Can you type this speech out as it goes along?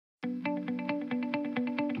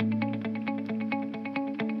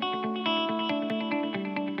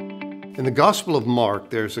In the Gospel of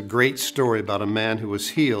Mark, there's a great story about a man who was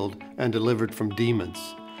healed and delivered from demons.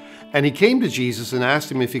 And he came to Jesus and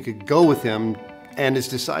asked him if he could go with him and his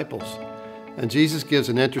disciples. And Jesus gives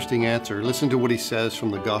an interesting answer. Listen to what he says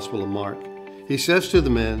from the Gospel of Mark. He says to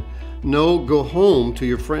the man, "No, go home to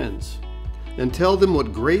your friends and tell them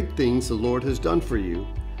what great things the Lord has done for you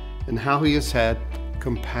and how he has had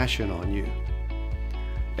compassion on you."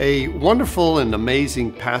 A wonderful and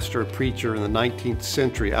amazing pastor and preacher in the 19th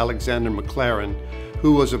century, Alexander MacLaren,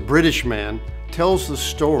 who was a British man, tells the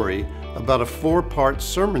story about a 4-part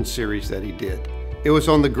sermon series that he did. It was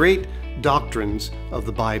on the great doctrines of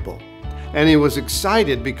the Bible. And he was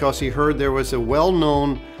excited because he heard there was a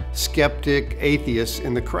well-known skeptic atheist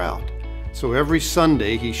in the crowd. So every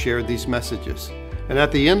Sunday he shared these messages. And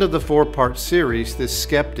at the end of the 4-part series, this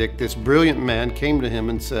skeptic, this brilliant man, came to him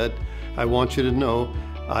and said, "I want you to know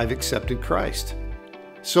I've accepted Christ."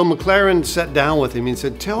 So MacLaren sat down with him and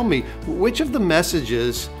said, "Tell me, which of the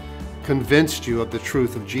messages convinced you of the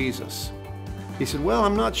truth of Jesus?" He said, "Well,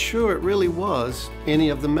 I'm not sure it really was any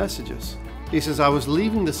of the messages." He says, "I was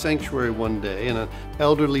leaving the sanctuary one day and an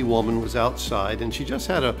elderly woman was outside and she just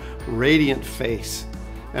had a radiant face.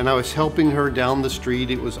 And I was helping her down the street.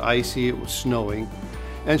 It was icy, it was snowing.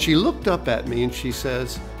 And she looked up at me and she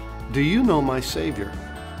says, 'Do you know my Savior?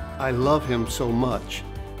 I love him so much,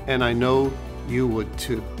 and I know you would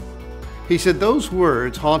too.'" He said, "Those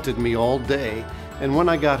words haunted me all day, and when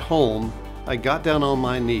I got home, I got down on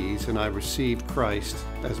my knees and I received Christ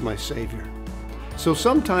as my Savior." So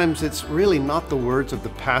sometimes it's really not the words of the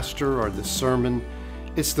pastor or the sermon,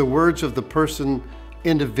 it's the words of the person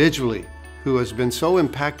individually who has been so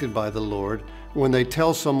impacted by the Lord. When they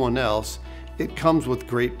tell someone else, it comes with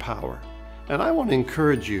great power. And I want to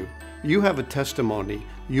encourage you, you have a testimony,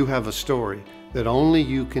 you have a story that only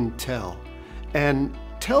you can tell. And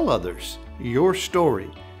tell others your story.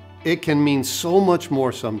 It can mean so much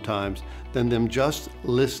more sometimes than them just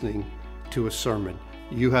listening to a sermon.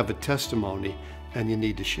 You have a testimony and you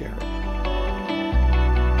need to share it.